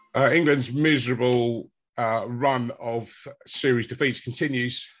England's miserable run of series defeats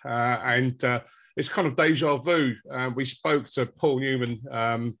continues, and it's kind of deja vu. We spoke to Paul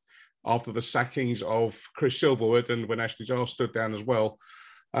Newman after the sackings of Chris Silverwood and when Ashley Giles stood down as well.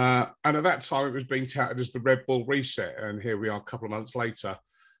 And at that time, it was being touted as the Red Bull reset. And here we are a couple of months later.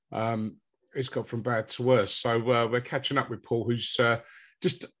 It's got from bad to worse. So we're catching up with Paul, who's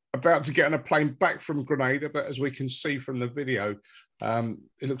just about to get on a plane back from Grenada. But as we can see from the video,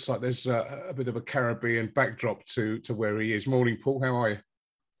 it looks like there's a bit of a Caribbean backdrop to where he is. Morning, Paul. How are you?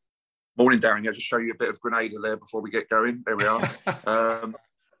 Morning, Darren. I'll just show you a bit of Grenada there before we get going. There we are.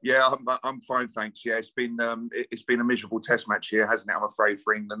 Yeah, I'm fine, thanks. Yeah, it's been a miserable Test match here, hasn't it? I'm afraid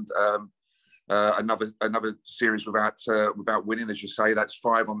for England. Another series without winning, as you say. That's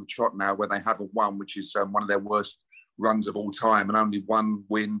 5 on the trot now, where they haven't won, which is one of their worst runs of all time, and only one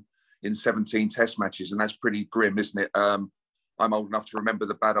win in 17 Test matches, and that's pretty grim, isn't it? I'm old enough to remember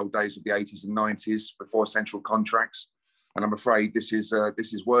the bad old days of the 80s and 90s before central contracts, and I'm afraid this is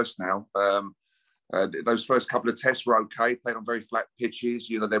worse now. Those first couple of tests were okay, played on very flat pitches.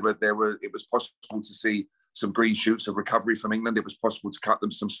 You know, it was possible to see some green shoots of recovery from England. It was possible to cut them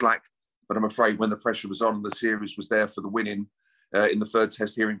some slack. But I'm afraid when the pressure was on and the series was there for the winning in the third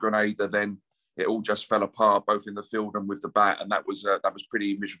test here in Grenada, then it all just fell apart, both in the field and with the bat. And that was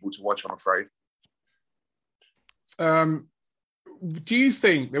pretty miserable to watch, I'm afraid. Do you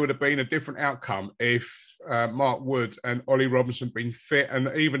think there would have been a different outcome if Mark Wood and Ollie Robinson had been fit, and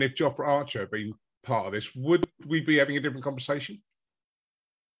even if Jofra Archer had been part of this? Would we be having a different conversation?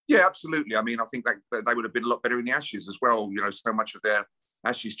 Yeah, absolutely. I mean, I think that they would have been a lot better in the Ashes as well. You know, so much of their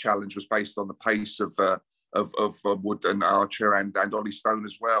Ashes challenge was based on the pace of Wood and Archer and Ollie Stone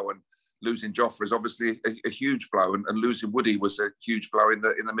as well. And losing Jofra is obviously a huge blow, and losing Woody was a huge blow in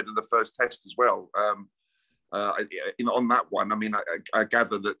the middle of the first test as well. On that one, I mean, I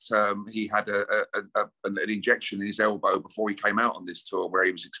gather that he had an injection in his elbow before he came out on this tour, where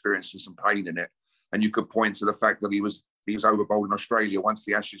he was experiencing some pain in it. And you could point to the fact that he was over bowled in Australia once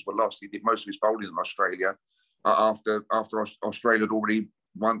the Ashes were lost. He did most of his bowling in Australia after Australia had already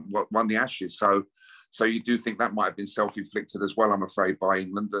won the Ashes. So you do think that might have been self-inflicted as well, I'm afraid, by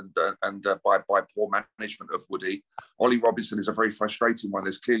England and by poor management of Woody. Ollie Robinson is a very frustrating one.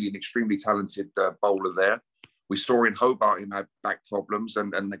 There's clearly an extremely talented bowler there. We saw in Hobart him have back problems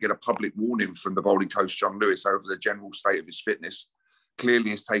and they get a public warning from the bowling coach, John Lewis, over the general state of his fitness.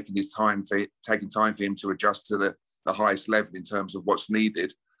 Clearly it's taking time for him to adjust to the highest level in terms of what's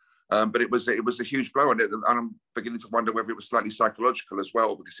needed. But it was a huge blow, and I'm beginning to wonder whether it was slightly psychological as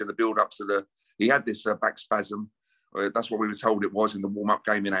well, because in the build-up to he had this back spasm. That's what we were told it was in the warm-up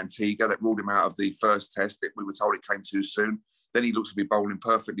game in Antigua that ruled him out of the first test. We were told it came too soon. Then he looked to be bowling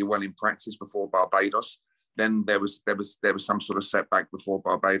perfectly well in practice before Barbados. Then there was some sort of setback before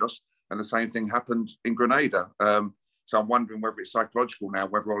Barbados, and the same thing happened in Grenada. So I'm wondering whether it's psychological now,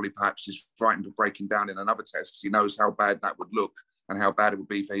 whether Ollie perhaps is frightened of breaking down in another test because he knows how bad that would look and how bad it would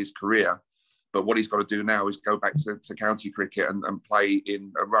be for his career. But what he's got to do now is go back to county cricket and play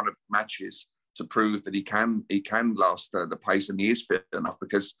in a run of matches to prove that he can last the pace, and he is fit enough,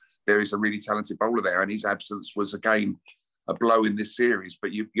 because there is a really talented bowler there, and his absence was again a blow in this series.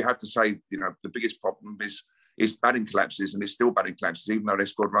 But you have to say, you know, the biggest problem is batting collapses, and it's still batting collapses, even though they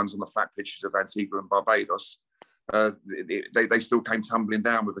scored runs on the flat pitches of Antigua and Barbados. They still came tumbling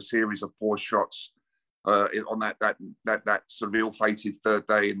down with a series of poor shots on that sort of ill-fated third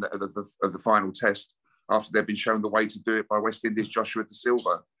day of the final test, after they'd been shown the way to do it by West Indies' Joshua De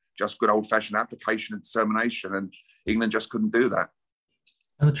Silva. Just good old-fashioned application and determination, and England just couldn't do that.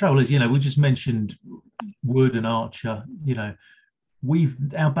 And the trouble is, you know, we just mentioned Wood and Archer. You know,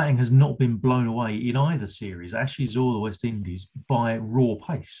 our batting has not been blown away in either series, Ashes or the West Indies, by raw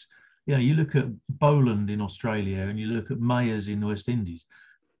pace. You know, you look at Boland in Australia and you look at Mayers in the West Indies.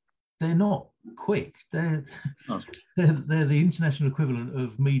 They're not quick. They're the international equivalent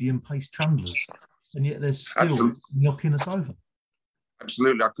of medium pace trundlers, and yet they're still knocking us over.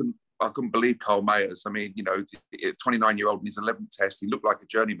 Absolutely, I couldn't believe Carl Mayers. I mean, you know, 29-year-old in his 11th test, he looked like a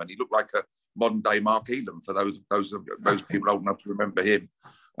journeyman. He looked like a modern day Mark Elam for those people old enough to remember him.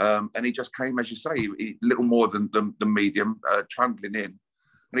 And he just came, as you say, little more than medium, trundling in.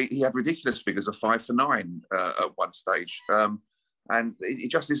 And he had ridiculous figures of 5 for 9 at one stage. And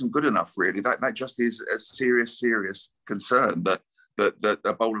it just isn't good enough, really. That just is a serious concern that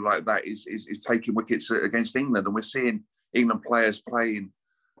a bowler like that is taking wickets against England. And we're seeing England players playing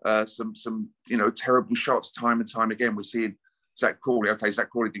some you know, terrible shots time and time again. We're seeing Zach Crawley. Okay, Zach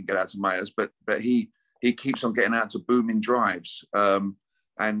Crawley didn't get out to Mayers, but he keeps on getting out to booming drives.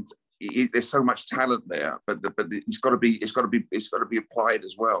 And there's so much talent there, but it's got to be applied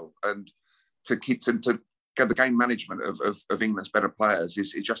as well. And to get the game management of England's better players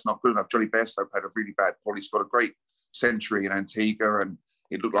is just not good enough. Johnny Bairstow had a really bad pull. He's got a great century in Antigua, and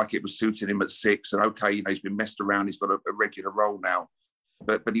it looked like it was suiting him at 6. And okay, you know, he's been messed around. He's got a regular role now,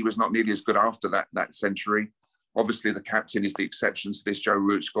 but he was not nearly as good after that century. Obviously, the captain is the exception to this. Joe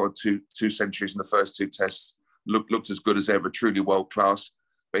Root scored two centuries in the first 2 tests. Looked as good as ever, truly world class.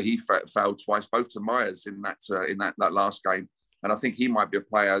 But he failed twice, both to Myers in that last game. And I think he might be a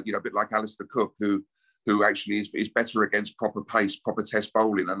player, you know, a bit like Alistair Cook, who actually is better against proper pace, proper test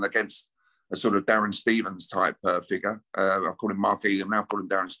bowling, and against a sort of Darren Stevens type figure. I call him Mark Egan, now I call him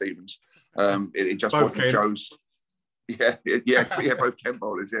Darren Stevens. It just both wasn't Joe's. Yeah, both Kent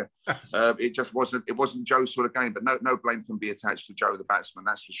bowlers. Yeah, it just wasn't. It wasn't Joe's sort of game. But no blame can be attached to Joe, the batsman.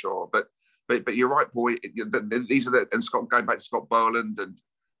 That's for sure. But you're right, Paul. These are and Scott, going back to Scott Boland and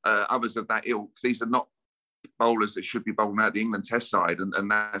others of that ilk. These are not bowlers that should be bowling out the England Test side, and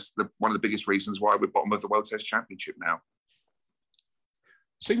that's one of the biggest reasons why we're bottom of the World Test Championship now.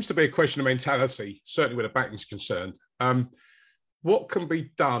 Seems to be a question of mentality, certainly where the batting's concerned. What can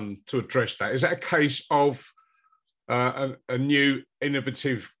be done to address that? Is that a case of a new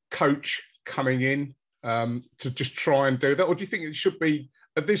innovative coach coming in to just try and do that? Or do you think it should be,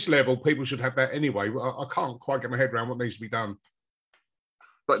 at this level, people should have that anyway? I can't quite get my head around what needs to be done.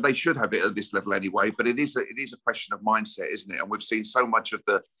 But they should have it at this level anyway. But it is a question of mindset, isn't it? And we've seen so much of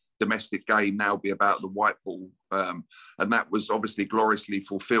the domestic game now be about the white ball, and that was obviously gloriously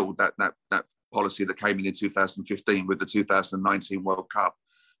fulfilled. That policy that came in 2015 with the 2019 World Cup.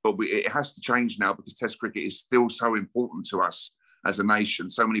 But it has to change now, because Test cricket is still so important to us as a nation.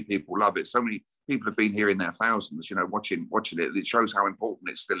 So many people love it. So many people have been here in their thousands, you know, watching it. It shows how important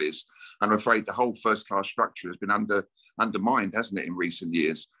it still is. And I'm afraid the whole first-class structure has been undermined, hasn't it, in recent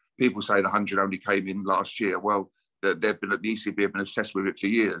years? People say the 100 only came in last year. Well, the ECB have been obsessed with it for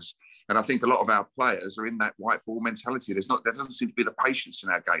years. And I think a lot of our players are in that white ball mentality. There doesn't seem to be the patience in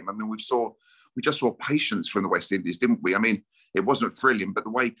our game. I mean, we just saw patience from the West Indies, didn't we? I mean, it wasn't thrilling, but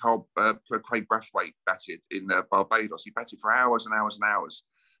the way Craig Brathwaite batted in Barbados, he batted for hours and hours and hours,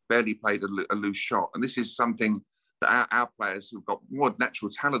 barely played a loose shot. And this is something that our players who've got more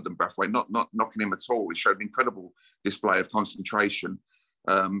natural talent than Brathwaite, not knocking him at all. He showed an incredible display of concentration.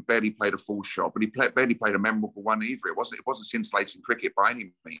 Barely played a full shot, but he barely played a memorable one either. It wasn't scintillating cricket by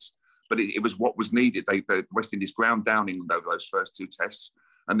any means, but it was what was needed. The West Indies ground down England over those first 2 tests,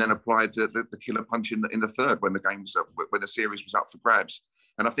 and then applied the killer punch in the third when the series was up for grabs.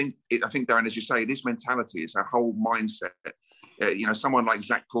 And I think Darren, as you say, it is mentality. It's a whole mindset. You know, someone like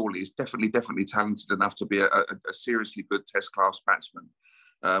Zach Crawley is definitely talented enough to be a seriously good Test class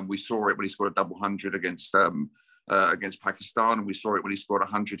batsman. We saw it when he scored a double 100 against Pakistan, and we saw it when he scored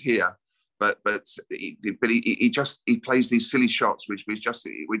 100 here. But he plays these silly shots, which we just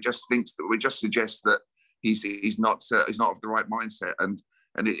suggest that he's not of the right mindset. And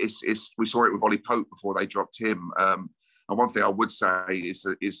we saw it with Ollie Pope before they dropped him. And one thing I would say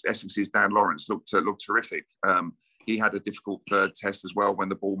is Essex's Dan Lawrence looked terrific. He had a difficult third test as well when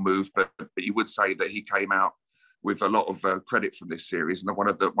the ball moved, but you would say that he came out with a lot of credit from this series. And one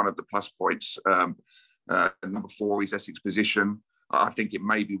of the plus points. Number 4 is Essex position. I think it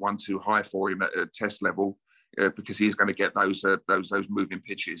may be one too high for him at Test level, because he's going to get those moving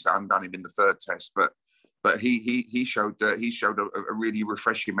pitches that undone him in the third Test. But he showed a really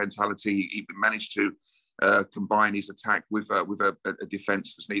refreshing mentality. He managed to combine his attack with a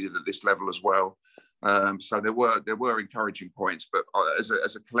defence that's needed at this level as well. So there were encouraging points, but as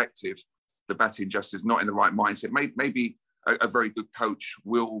a collective, the batting just is not in the right mindset. Maybe a very good coach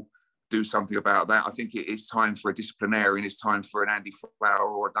will do something about that. I think it is time for a disciplinarian. It's time for an Andy Flower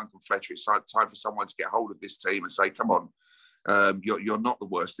or a Duncan Fletcher. It's time for someone to get hold of this team and say, come on, you're not the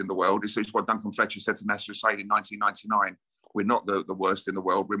worst in the world. It's what Duncan Fletcher said to Nasser Hussain in 1999. We're not the worst in the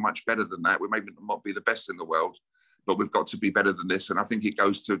world. We're much better than that. We may not be the best in the world, but we've got to be better than this. And I think it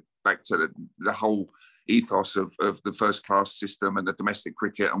goes back to the whole ethos of the first class system and the domestic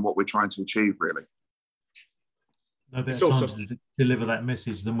cricket and what we're trying to achieve, really. No better time to deliver that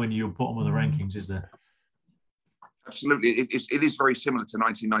message than when you're bottom of the rankings, is there? Absolutely. It is very similar to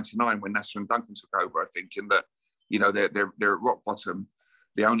 1999 when Nasser and Duncan took over, I think, in that, you know, they're at rock bottom.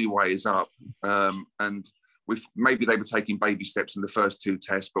 The only way is up. And maybe they were taking baby steps in the first 2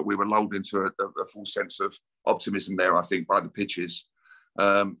 tests, but we were lulled into a full sense of optimism there, I think, by the pitches.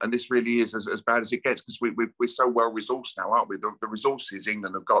 And this really is as bad as it gets, because we're so well resourced now, aren't we? The resources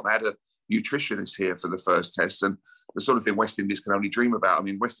England have got. They had a nutritionist here for the first test, and the sort of thing West Indies can only dream about. I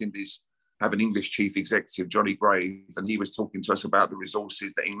mean, West Indies have an English chief executive, Johnny Grave, and he was talking to us about the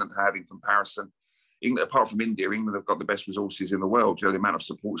resources that England have in comparison. England, apart from India, England have got the best resources in the world. The amount of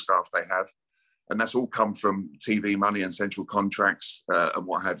support staff they have. And that's all come from TV money and central contracts and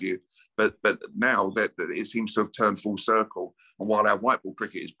what have you. But now that it seems to have turned full circle. And while our white ball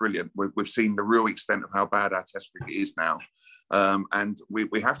cricket is brilliant, we've seen the real extent of how bad our Test cricket is now. And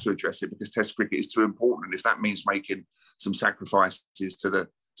we have to address it because Test cricket is too important. And if that means making some sacrifices to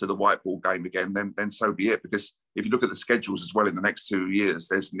the white ball game again, then so be it. Because if you look at the schedules as well in the next 2 years,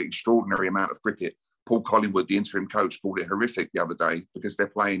 there's an extraordinary amount of cricket. Paul Collingwood, the interim coach, called it horrific the other day because they're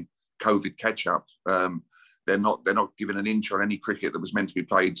playing COVID catch-up. They're not given an inch on any cricket that was meant to be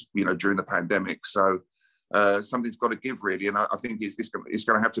played, during the pandemic. So something's got to give, really. And I think it's going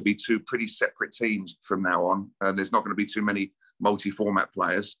to have to be two pretty separate teams from now on. And there's not going to be too many multi-format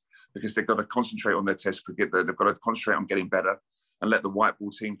players because they've got to concentrate on their Test cricket. They've got to concentrate on getting better and let the white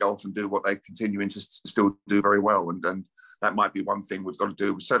ball team go off and do what they continue to still do very well. And that might be one thing we've got to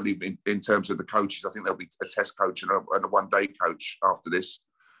do. Certainly in terms of the coaches, I think there'll be a Test coach and a one-day coach after this.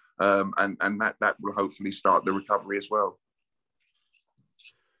 And that will hopefully start the recovery as well.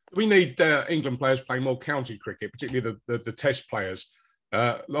 We need England players playing more county cricket, particularly the Test players,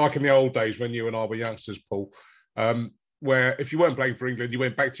 like in the old days when you and I were youngsters, Paul, where if you weren't playing for England, you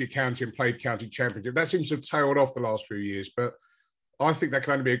went back to your county and played county championship. That seems to have tailed off the last few years, but I think that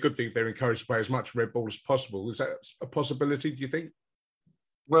can only be a good thing if they're encouraged to play as much red ball as possible. Is that a possibility, do you think?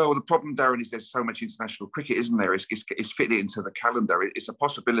 Well, the problem, Darren, is there's so much international cricket, isn't there? It's fitted into the calendar. It's a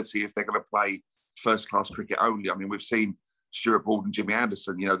possibility if they're going to play first-class cricket only. I mean, we've seen Stuart Broad and Jimmy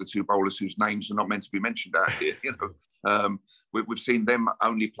Anderson, the two bowlers whose names are not meant to be mentioned out here. We've seen them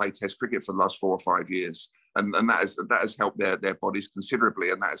only play Test cricket for the last 4 or 5 years, and that has helped their bodies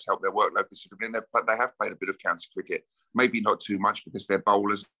considerably, and that has helped their workload considerably. And they have played a bit of county cricket, maybe not too much because they're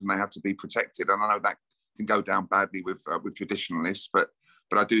bowlers and they have to be protected. And I know that can go down badly with traditionalists, but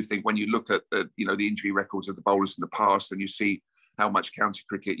I do think when you look at the injury records of the bowlers in the past, and you see how much county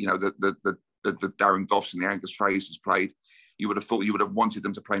cricket the Darren Goffs and the Angus Frasers played, you would have thought you would have wanted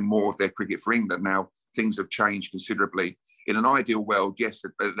them to play more of their cricket for England. Now things have changed considerably. In an ideal world, yes,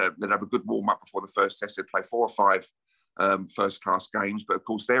 they'd have a good warm up before the first Test. They'd play 4 or 5 first class games, but of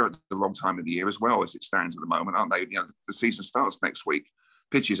course they're at the wrong time of the year as well as it stands at the moment, aren't they? The season starts next week.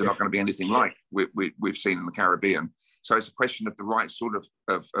 Pitches are not going to be anything like we've seen in the Caribbean. So it's a question of the right sort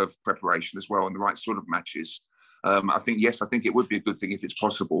of preparation as well and the right sort of matches. I think it would be a good thing if it's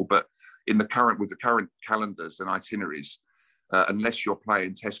possible, but with the current calendars and itineraries, unless you're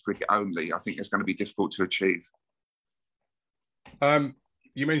playing Test cricket only, I think it's going to be difficult to achieve.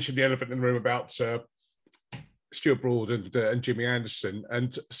 You mentioned the elephant in the room about Stuart Broad and Jimmy Anderson,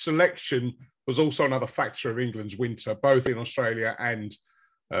 and selection was also another factor of England's winter, both in Australia and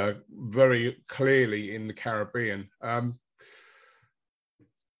very clearly in the Caribbean.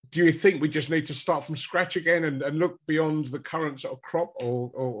 Do you think we just need to start from scratch again and look beyond the current sort of crop,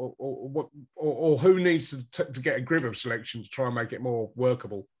 or who needs to get a grip of selection to try and make it more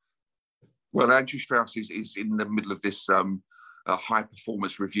workable? Well, Andrew Strauss is in the middle of this high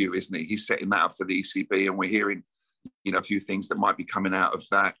performance review, isn't he? He's setting that up for the ECB, and we're hearing, a few things that might be coming out of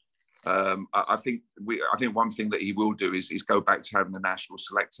that. I think one thing that he will do is go back to having a national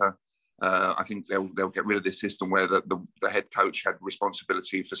selector. I think they'll get rid of this system where the head coach had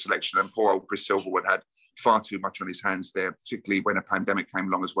responsibility for selection, and poor old Chris Silverwood had far too much on his hands there, particularly when a pandemic came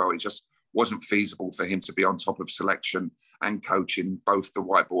along as well. It just wasn't feasible for him to be on top of selection and coaching both the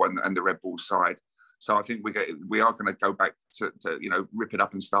white ball and the red ball side. So I think we are going to go back to rip it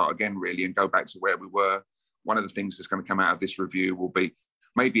up and start again, really, and go back to where we were. One of the things that's going to come out of this review will be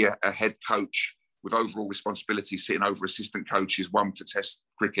maybe a head coach with overall responsibility sitting over assistant coaches, one for Test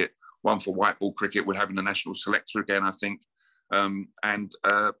cricket, one for white ball cricket. We're having a national selector again, I think, and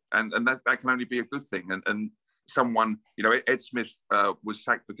that can only be a good thing. And someone, Ed Smith was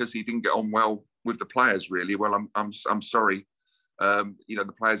sacked because he didn't get on well with the players. Really, well, I'm sorry.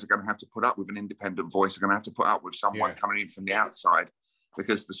 The players are going to have to put up with an independent voice. They're going to have to put up with someone coming in from the outside,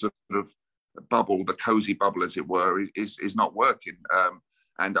 because the sort of bubble, the cozy bubble, as it were, is not working.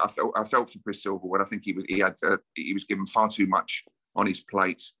 And I felt for Chris Silverwood. I think he was given far too much on his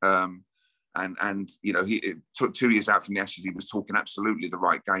plate. He took 2 years out from the Ashes. He was talking absolutely the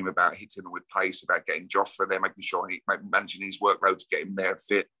right game about hitting them with pace, about getting Jofra there, making sure he managing his workload to get him there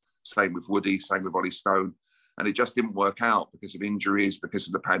fit. Same with Woody, same with Ollie Stone. And it just didn't work out because of injuries, because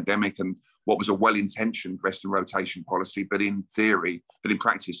of the pandemic, and what was a well-intentioned rest and rotation policy, but in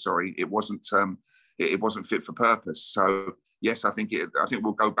practice, it wasn't fit for purpose. So yes, I think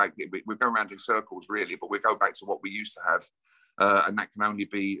we'll go back. We're going around in circles, really, but we'll go back to what we used to have. And that can only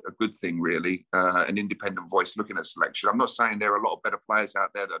be a good thing, really, an independent voice looking at selection. I'm not saying there are a lot of better players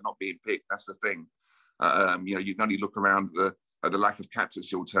out there that are not being picked. That's the thing. You can only look around at the lack of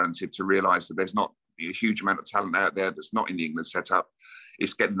captaincy alternative to realise that there's not a huge amount of talent out there that's not in the England setup.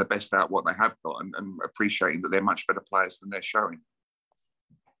 It's getting the best out of what they have got and appreciating that they're much better players than they're showing.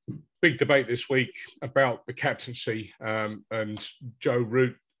 Big debate this week about the captaincy and Joe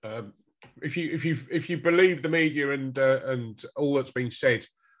Root. If you believe the media and all that's been said,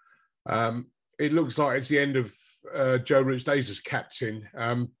 it looks like it's the end of Joe Root's days as captain.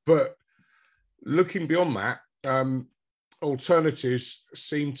 But looking beyond that, alternatives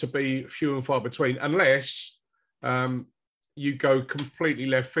seem to be few and far between, unless you go completely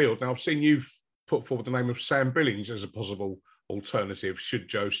left field. Now, I've seen you put forward the name of Sam Billings as a possible alternative should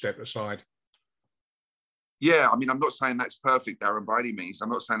Joe step aside. Yeah, I mean, I'm not saying that's perfect, Darren, by any means. I'm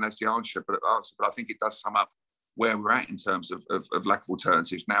not saying that's the answer, but I think it does sum up where we're at in terms of lack of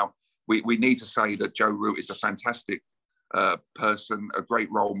alternatives. Now, we need to say that Joe Root is a fantastic person, a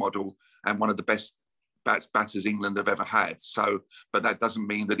great role model, and one of the best batters England have ever had. So, but that doesn't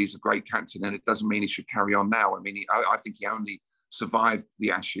mean that he's a great captain, and it doesn't mean he should carry on now. I mean, I think he only survived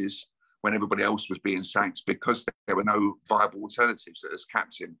the Ashes when everybody else was being sacked because there were no viable alternatives as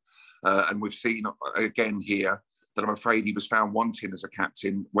captain. And we've seen again here that I'm afraid he was found wanting as a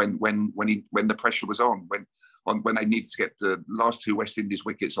captain when the pressure was on, when they needed to get the last two West Indies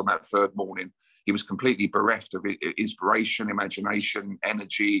wickets on that third morning. He was completely bereft of inspiration, imagination,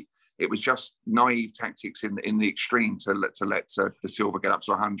 energy. It was just naive tactics in the extreme to let De Silva get up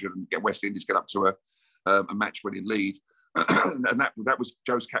to 100 and get West Indies get up to a match-winning lead. And that was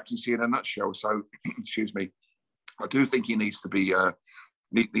Joe's captaincy in a nutshell. So, excuse me, I do think he needs to be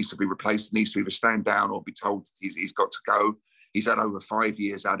replaced. Needs to either stand down or be told he's got to go. He's had over 5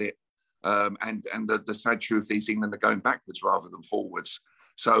 years at it, and the sad truth is England are going backwards rather than forwards.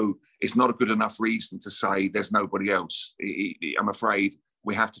 So it's not a good enough reason to say there's nobody else. I'm afraid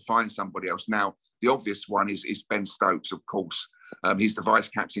we have to find somebody else. Now, the obvious one is Ben Stokes, of course. He's the vice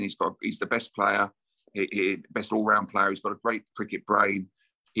captain. He's the best player. Best all-round player. He's got a great cricket brain.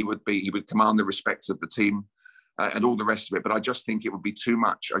 He would command the respect of the team and all the rest of it. But I just think it would be too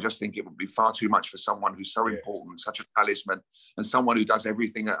much. I just think it would be far too much for someone who's so important, such a talisman, and someone who does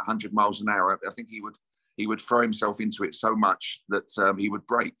everything at 100 miles an hour. I think he would throw himself into it so much that he would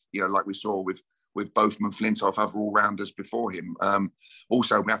break. Like we saw with Botham, Flintoff, other all-rounders before him.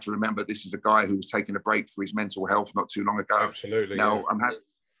 Also, we have to remember this is a guy who was taking a break for his mental health not too long ago. Absolutely. Now,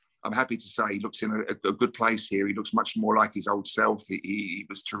 I'm happy to say he looks in a good place here. He looks much more like his old self. He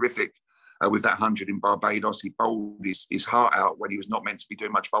was terrific with that 100 in Barbados. He bowled his heart out when he was not meant to be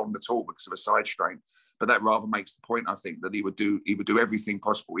doing much bowling at all because of a side strain. But that rather makes the point, I think, that he would do everything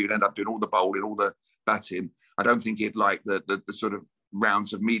possible. He would end up doing all the bowling, all the batting. I don't think he'd like the sort of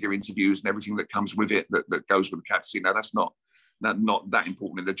rounds of media interviews and everything that comes with it that goes with the captaincy. Now, that's not that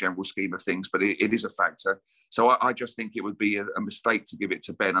important in the general scheme of things, but it is a factor. So I just think it would be a mistake to give it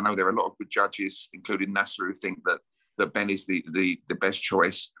to Ben. I know there are a lot of good judges, including Nasser, who think that Ben is the best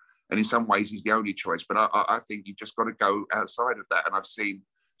choice. And in some ways, he's the only choice. But I think you've just got to go outside of that. And I've seen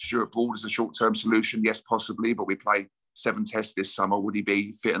Stuart Broad as a short-term solution. Yes, possibly, but we play 7 tests this summer. Would he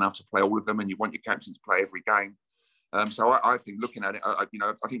be fit enough to play all of them? And you want your captain to play every game. So I think looking at it, I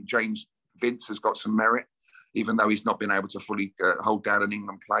think James Vince has got some merit, even though he's not been able to fully hold down an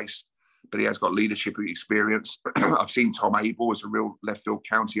England place. But he has got leadership experience. I've seen Tom Abel as a real left field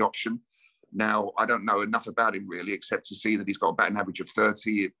county option. Now, I don't know enough about him really, except to see that he's got a batting average of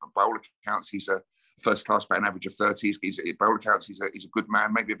 30. By all accounts, he's a first-class batting average of 30. By all accounts, he's a good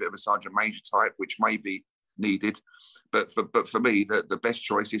man, maybe a bit of a Sergeant Major type, which may be needed. But for me, the best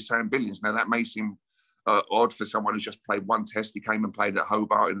choice is Sam Billings. Now, that may seem odd for someone who's just played 1 test. He came and played at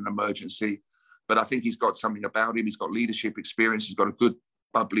Hobart in an emergency. But I think he's got something about him. He's got leadership experience. He's got a good,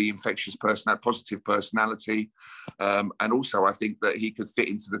 bubbly, infectious positive personality. And also, I think that he could fit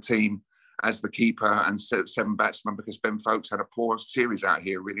into the team as the keeper and 7 batsmen, because Ben Foakes had a poor series out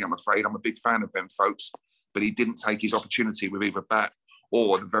here, really, I'm afraid. I'm a big fan of Ben Foakes, but he didn't take his opportunity with either bat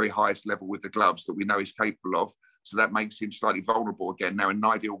or the very highest level with the gloves that we know he's capable of. So that makes him slightly vulnerable again. Now, in an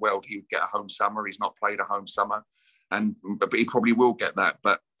ideal world, he would get a home summer. He's not played a home summer, but he probably will get that.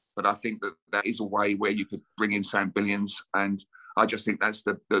 But I think that is a way where you could bring in Sam Billings, and I just think that's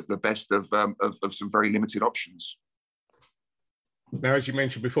the best of some very limited options. Now, as you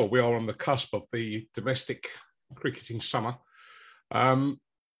mentioned before, we are on the cusp of the domestic cricketing summer.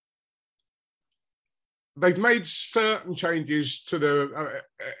 They've made certain changes to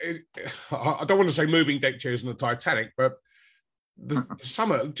I don't want to say moving deck chairs in the Titanic, but the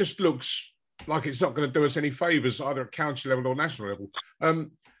summer just looks like it's not going to do us any favours either at county level or national level,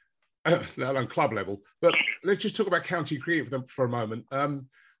 let alone club level. But let's just talk about county cricket for a moment.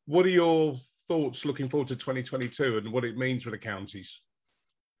 What are your thoughts looking forward to 2022 and what it means for the counties?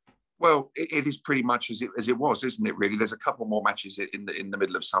 Well, it is pretty much as it was, isn't it? Really, there's a couple more matches in the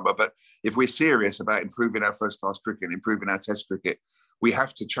middle of summer, but if we're serious about improving our first class cricket and improving our Test cricket, we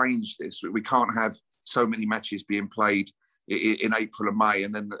have to change this. We can't have so many matches being played in April and May,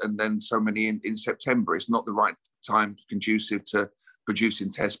 and then so many in September. It's not the right time conducive to producing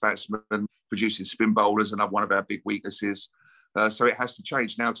Test batsmen, producing spin bowlers, another one of our big weaknesses. So it has to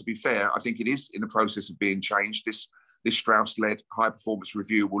change. Now, to be fair, I think it is in the process of being changed. This Strauss-led high-performance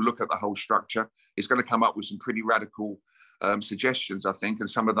review will look at the whole structure. It's going to come up with some pretty radical suggestions, I think, and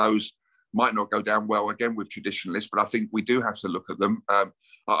some of those might not go down well, again, with traditionalists, but I think we do have to look at them.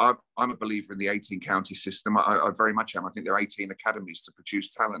 I'm a believer in the 18-county system. I very much am. I think there are 18 academies to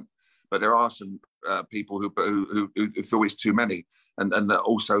produce talent, but there are some people who feel it's too many, and that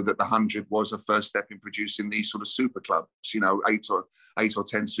also that the 100 was a first step in producing these sort of super clubs, 8 or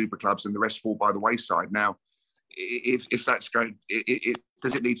 10 super clubs, and the rest fall by the wayside. Now, if that's going,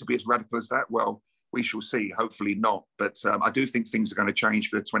 does it need to be as radical as that? Well, we shall see. Hopefully not. But I do think things are going to change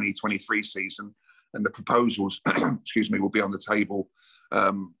for the 2023 season, and the proposals, excuse me, will be on the table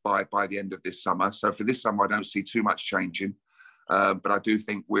by the end of this summer. So for this summer, I don't see too much changing. But I do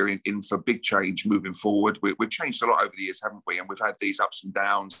think we're in for big change moving forward. We've changed a lot over the years, haven't we? And we've had these ups and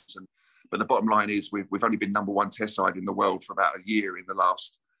downs. But the bottom line is we've only been number one Test side in the world for about a year in the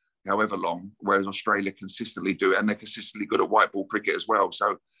last however long, whereas Australia consistently do it, and they're consistently good at white ball cricket as well.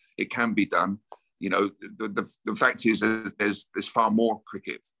 So it can be done. The fact is that there's far more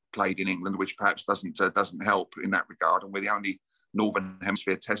cricket played in England, which perhaps doesn't help in that regard. And we're the only Northern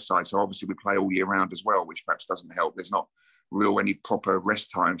Hemisphere Test side, so obviously we play all year round as well, which perhaps doesn't help. There's not any proper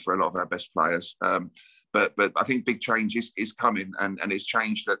rest time for a lot of our best players. But I think big change is coming, and it's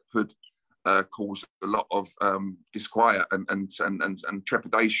change that could cause a lot of disquiet and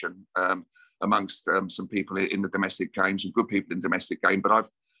trepidation amongst some people in the domestic game, some good people in the domestic game. But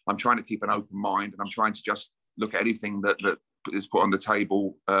I'm trying to keep an open mind, and I'm trying to just look at anything that is put on the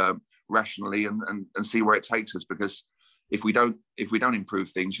table rationally and see where it takes us. Because if we don't improve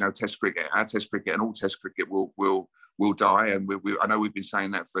things, our Test cricket and all Test cricket will die. And I know we've been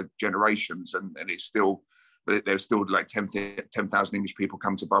saying that for generations, and it's still. But there's still like 10,000 English people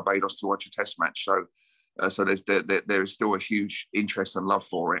come to Barbados to watch a Test match. So there is still a huge interest and love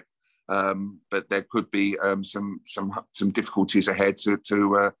for it. But there could be some difficulties ahead to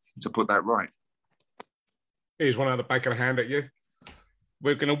put that right. Here's one out the back of the hand at you.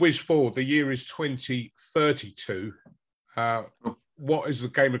 We're going to whiz forward. The year is 2032. What is the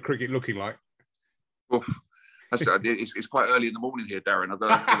game of cricket looking like? Well, it's quite early in the morning here, Darren.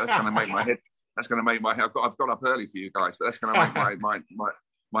 That's going to make my head. That's going to make my head. I've got up early for you guys, but that's going to make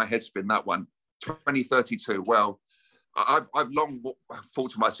my head spin. That one, 2032. Well, I've long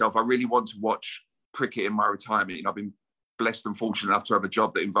thought to myself, I really want to watch cricket in my retirement. I've been blessed and fortunate enough to have a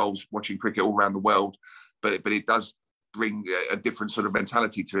job that involves watching cricket all around the world, but it does bring a different sort of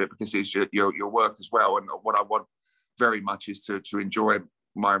mentality to it, because it's your work as well. And what I want very much is to enjoy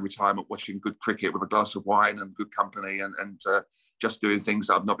my retirement watching good cricket with a glass of wine and good company, and just doing things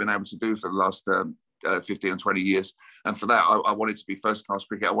that I've not been able to do for the last 15 and 20 years. And for that, I want it to be first class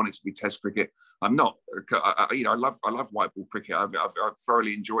cricket. I want it to be Test cricket. I love white ball cricket. I've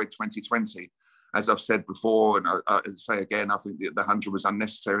thoroughly enjoyed 2020. As I've said before, and I say again, I think the 100 was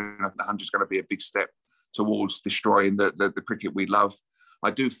unnecessary. And I think the 100 is going to be a big step towards destroying the cricket we love.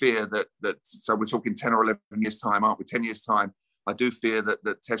 I do fear that so we're talking 10 or 11 years time, aren't we? 10 years time. I do fear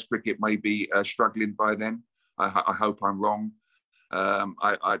that Test cricket may be struggling by then. I hope I'm wrong.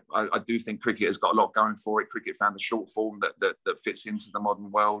 I do think cricket has got a lot going for it. Cricket found a short form that fits into the modern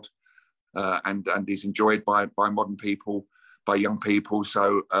world and is enjoyed by modern people, by young people.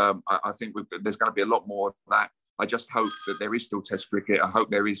 So I think there's going to be a lot more of that. I just hope that there is still Test cricket. I hope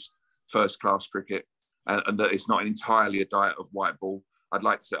there is first-class cricket, and that it's not entirely a diet of white ball. I'd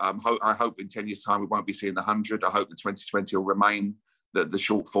like to. I hope in 10 years' time we won't be seeing the 100. I hope the 2020 will remain the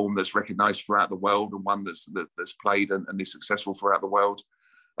short form that's recognised throughout the world, and one that's played and is successful throughout the world.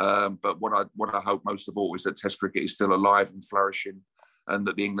 But what I hope most of all is that Test cricket is still alive and flourishing, and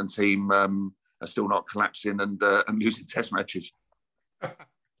that the England team are still not collapsing and losing Test matches.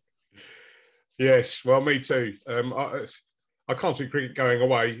 Yes, well, me too. I can't see cricket going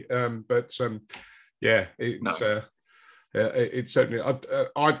away, but yeah, it's. No. It's certainly.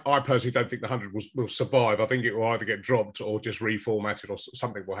 I personally don't think the 100 will survive. I think it will either get dropped or just reformatted, or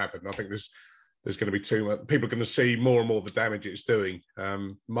something will happen. I think there's going to be too much. People are going to see more and more the damage it's doing.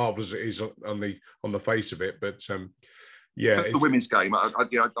 Marvellous it is on the face of it, but yeah, for the women's game, I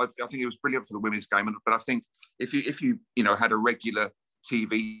think it was brilliant for the women's game. But I think if you had a regular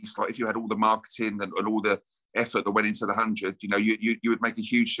TV slot, if you had all the marketing and all the effort that went into the 100, you would make a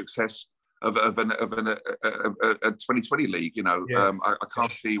huge success of a 2020 league. Yeah. I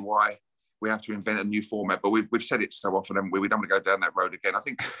can't see why we have to invent a new format, but we've said it so often, and we don't want to go down that road again. I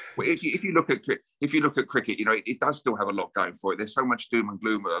think if you look at cricket, it does still have a lot going for it. There's so much doom and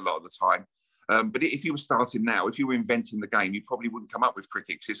gloom a lot of the time. But if you were starting now, if you were inventing the game, you probably wouldn't come up with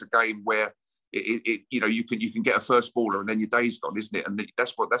cricket, because it's a game where you can get a first baller and then your day's gone, isn't it? And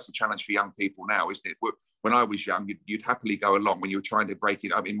that's the challenge for young people now, isn't it? When I was young, you'd happily go along when you were trying to break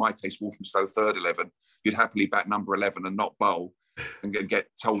it up. In my case, Walthamstow third 11, you'd happily bat number 11 and not bowl and get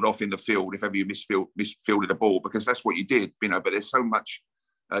told off in the field if ever you misfielded a ball, because that's what you did. But there's so much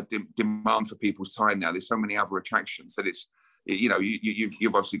demand for people's time now. There's so many other attractions that it's.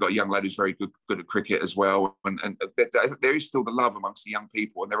 You've obviously got a young lad who's very good at cricket as well, and there is still the love amongst the young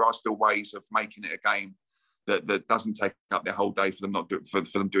people, and there are still ways of making it a game that doesn't take up their whole day for them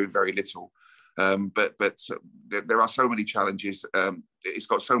for them doing very little. But there are so many challenges. It's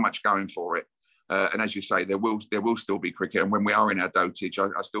got so much going for it, and as you say, there will still be cricket. And when we are in our dotage,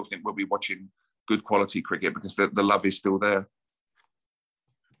 I still think we'll be watching good quality cricket, because the love is still there.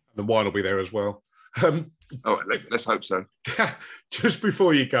 The wine will be there as well. Let's hope so. Just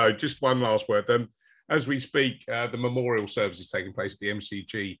before you go, just one last word. As we speak, the memorial service is taking place at the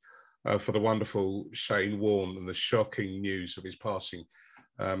MCG for the wonderful Shane Warne, and the shocking news of his passing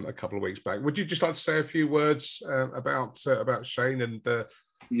a couple of weeks back. Would you just like to say a few words about Shane and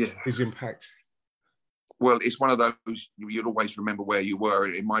his impact? Well, it's one of those you'll always remember where you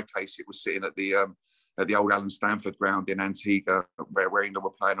were. In my case, it was sitting at the old Alan Stanford ground in Antigua, where England were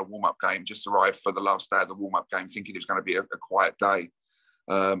playing a warm-up game. Just arrived for the last day of the warm-up game, thinking it was going to be a quiet day.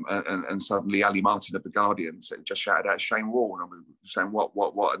 And suddenly Ali Martin of The Guardian just shouted out Shane Warne, and we were saying, what?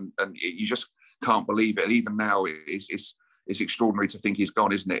 And you just can't believe it. And even now, it's extraordinary to think he's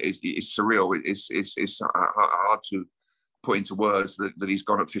gone, isn't it? It's surreal. It's hard to put into words that he's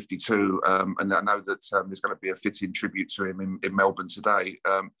gone at 52. And I know that there's going to be a fitting tribute to him in Melbourne today.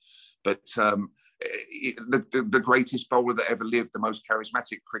 But the greatest bowler that ever lived, the most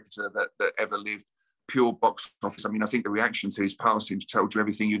charismatic cricketer that ever lived, pure box office. I mean, I think the reaction to his passing told you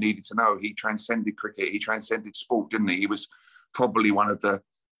everything you needed to know. He transcended cricket. He transcended sport, didn't he? He was probably one of the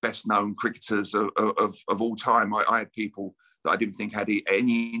best known cricketers of all time. I had people that I didn't think had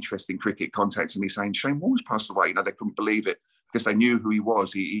any interest in cricket contacting me saying, Shane Warne's passed away. They couldn't believe it, because they knew who he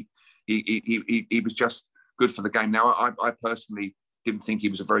was. He was just good for the game. Now, I personally didn't think he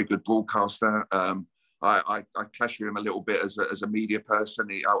was a very good broadcaster. I clashed with him a little bit as a media person.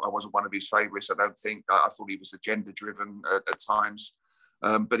 I wasn't one of his favourites, I don't think. I thought he was agenda-driven at times.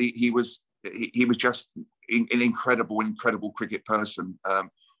 But he was just an incredible cricket person,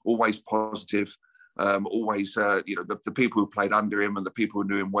 always positive, always, the people who played under him and the people who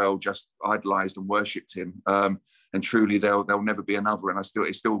knew him well just idolised and worshipped him. And truly, there'll never be another. And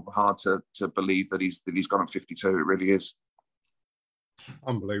it's still hard to believe that he's gone at 52. It really is.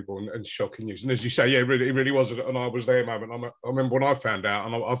 Unbelievable and shocking news. And as you say, yeah, it really was. And I was there a moment. I remember when I found out,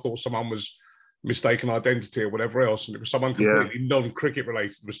 and I thought someone was mistaken identity or whatever else, and it was someone completely non-cricket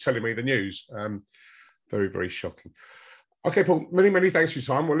related was telling me the news. Very, very shocking. Okay, Paul, many thanks for your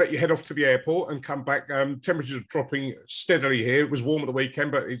time. We'll let you head off to the airport and come back. Temperatures are dropping steadily here. It was warm at the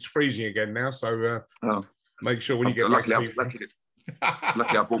weekend, but it's freezing again now. So make sure when you get back.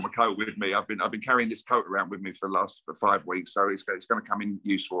 Luckily, I brought my coat with me. I've been carrying this coat around with me for the last 5 weeks, so it's going to come in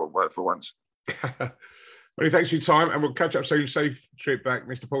useful at work for once. Many thanks for your time, and we'll catch up soon. Safe trip back,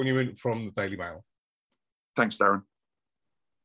 Mr. Paul Newman from the Daily Mail. Thanks, Darren.